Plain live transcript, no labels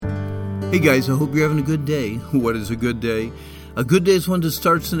Hey guys, I hope you're having a good day. What is a good day? A good day is one that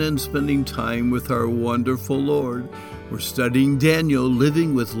starts and ends spending time with our wonderful Lord. We're studying Daniel,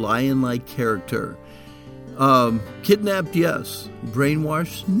 living with lion-like character. Kidnapped, yes.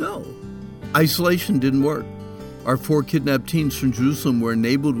 Brainwashed, no. Isolation didn't work. Our 4 kidnapped teens from Jerusalem were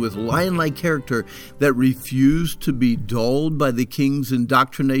enabled with lion-like character that refused to be dulled by the king's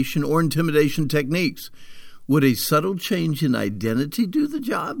indoctrination or intimidation techniques. Would a subtle change in identity do the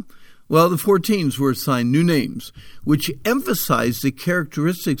job? Well, the 4 teens were assigned new names, which emphasized the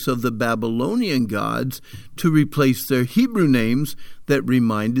characteristics of the Babylonian gods to replace their Hebrew names that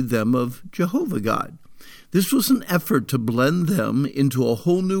reminded them of Jehovah God. This was an effort to blend them into a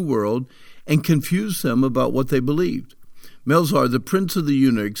whole new world and confuse them about what they believed. Melzar, the prince of the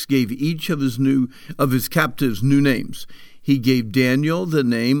eunuchs, gave each of his captives new names. He gave Daniel the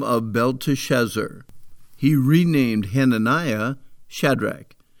name of Belteshazzar. He renamed Hananiah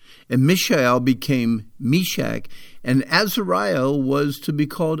Shadrach. And Mishael became Meshach, and Azariah was to be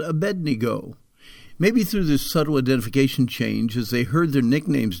called Abednego. Maybe through this subtle identification change, as they heard their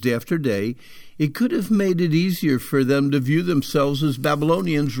nicknames day after day, it could have made it easier for them to view themselves as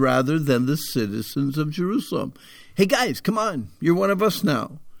Babylonians rather than the citizens of Jerusalem. Hey guys, come on, you're one of us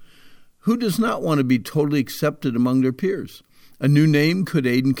now. Who does not want to be totally accepted among their peers? A new name could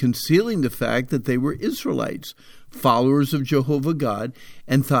aid in concealing the fact that they were Israelites, followers of Jehovah God,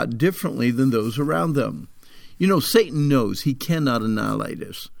 and thought differently than those around them. You know, Satan knows he cannot annihilate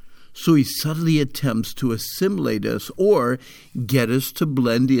us, so he subtly attempts to assimilate us or get us to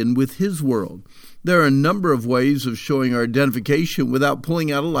blend in with his world. There are a number of ways of showing our identification without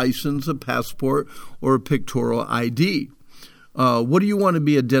pulling out a license, a passport, or a pictorial ID. What do you want to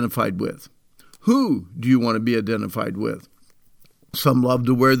be identified with? Who do you want to be identified with? Some love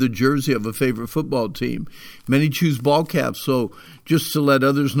to wear the jersey of a favorite football team. Many choose ball caps, so just to let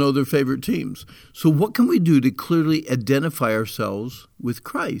others know their favorite teams. So what can we do to clearly identify ourselves with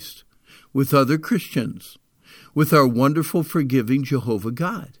Christ, with other Christians, with our wonderful, forgiving Jehovah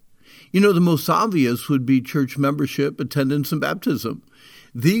God? You know, the most obvious would be church membership, attendance, and baptism.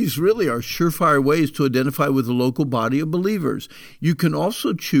 These really are surefire ways to identify with a local body of believers. You can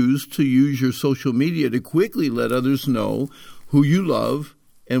also choose to use your social media to quickly let others know who you love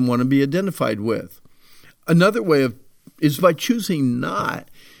and want to be identified with. Another way is by choosing not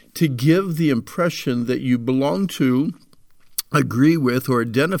to give the impression that you belong to, agree with, or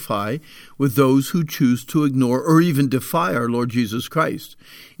identify with those who choose to ignore or even defy our Lord Jesus Christ.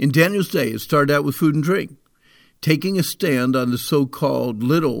 In Daniel's day, it started out with food and drink. Taking a stand on the so-called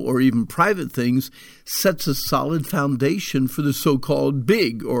little or even private things sets a solid foundation for the so-called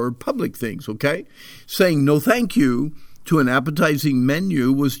big or public things, okay? Saying no thank you to an appetizing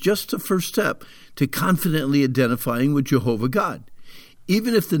menu was just a first step to confidently identifying with Jehovah God,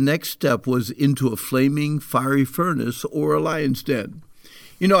 even if the next step was into a flaming, fiery furnace or a lion's den.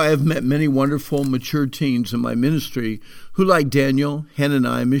 You know, I have met many wonderful, mature teens in my ministry who, like Daniel,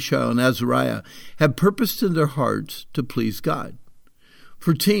 Hananiah, Mishael, and Azariah, have purposed in their hearts to please God.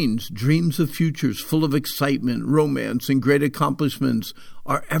 For teens, dreams of futures full of excitement, romance, and great accomplishments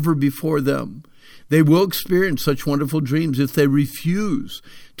are ever before them. They will experience such wonderful dreams if they refuse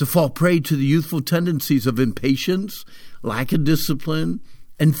to fall prey to the youthful tendencies of impatience, lack of discipline,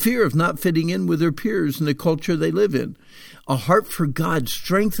 and fear of not fitting in with their peers in the culture they live in. A heart for God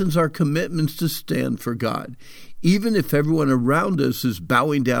strengthens our commitments to stand for God, even if everyone around us is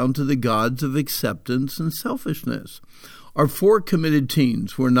bowing down to the gods of acceptance and selfishness. Our 4 committed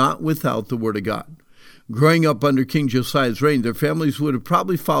teens were not without the Word of God. Growing up under King Josiah's reign, their families would have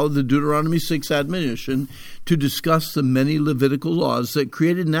probably followed the Deuteronomy 6 admonition to discuss the many Levitical laws that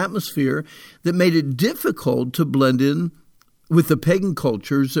created an atmosphere that made it difficult to blend in with the pagan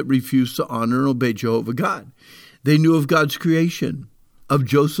cultures that refused to honor and obey Jehovah God. They knew of God's creation, of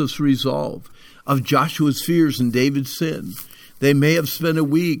Joseph's resolve, of Joshua's fears and David's sin. They may have spent a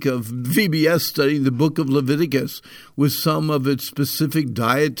week of VBS studying the book of Leviticus with some of its specific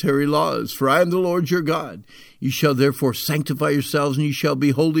dietary laws. For I am the Lord your God. You shall therefore sanctify yourselves, and you shall be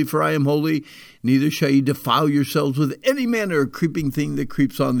holy, for I am holy. Neither shall you defile yourselves with any manner of creeping thing that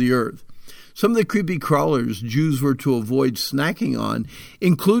creeps on the earth. Some of the creepy crawlers Jews were to avoid snacking on,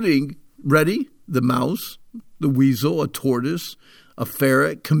 including, ready, the mouse, the weasel, a tortoise, a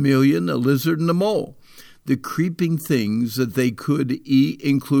ferret, chameleon, a lizard, and a mole. The creeping things that they could eat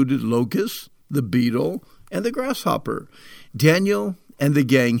included locusts, the beetle, and the grasshopper. Daniel and the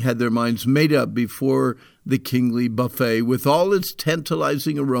gang had their minds made up before the kingly buffet, with all its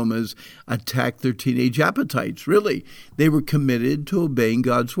tantalizing aromas, attacked their teenage appetites. Really, they were committed to obeying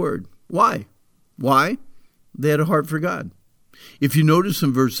God's word. Why? They had a heart for God. If you notice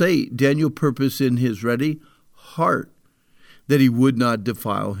in verse 8, Daniel purposed in his ready heart that he would not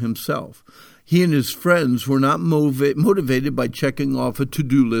defile himself. He and his friends were not motivated by checking off a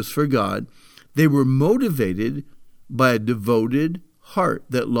to-do list for God. They were motivated by a devoted heart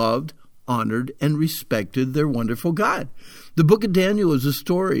that loved, honored, and respected their wonderful God. The book of Daniel is a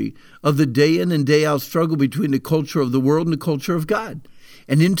story of the day in and day out struggle between the culture of the world and the culture of God.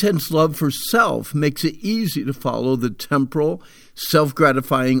 An intense love for self makes it easy to follow the temporal,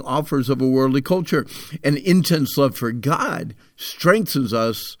 self-gratifying offers of a worldly culture. An intense love for God strengthens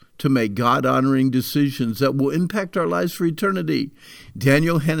us to make God-honoring decisions that will impact our lives for eternity.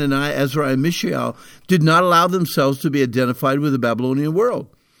 Daniel, Hananiah, Azariah, and Mishael did not allow themselves to be identified with the Babylonian world.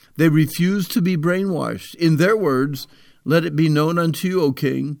 They refused to be brainwashed. In their words, "Let it be known unto you, O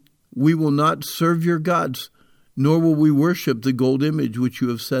king, we will not serve your gods, nor will we worship the gold image which you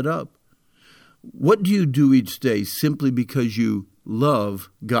have set up." What do you do each day simply because you love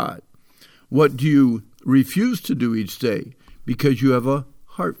God? What do you refuse to do each day because you have a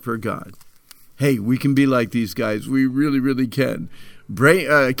heart for God? Hey, we can be like these guys. We really, really can.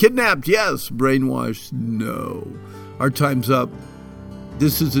 Kidnapped, yes. Brainwashed, no. Our time's up.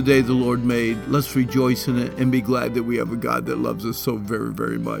 This is the day the Lord made. Let's rejoice in it and be glad that we have a God that loves us so very,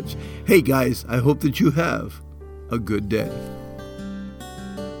 very much. Hey, guys, I hope that you have a good day.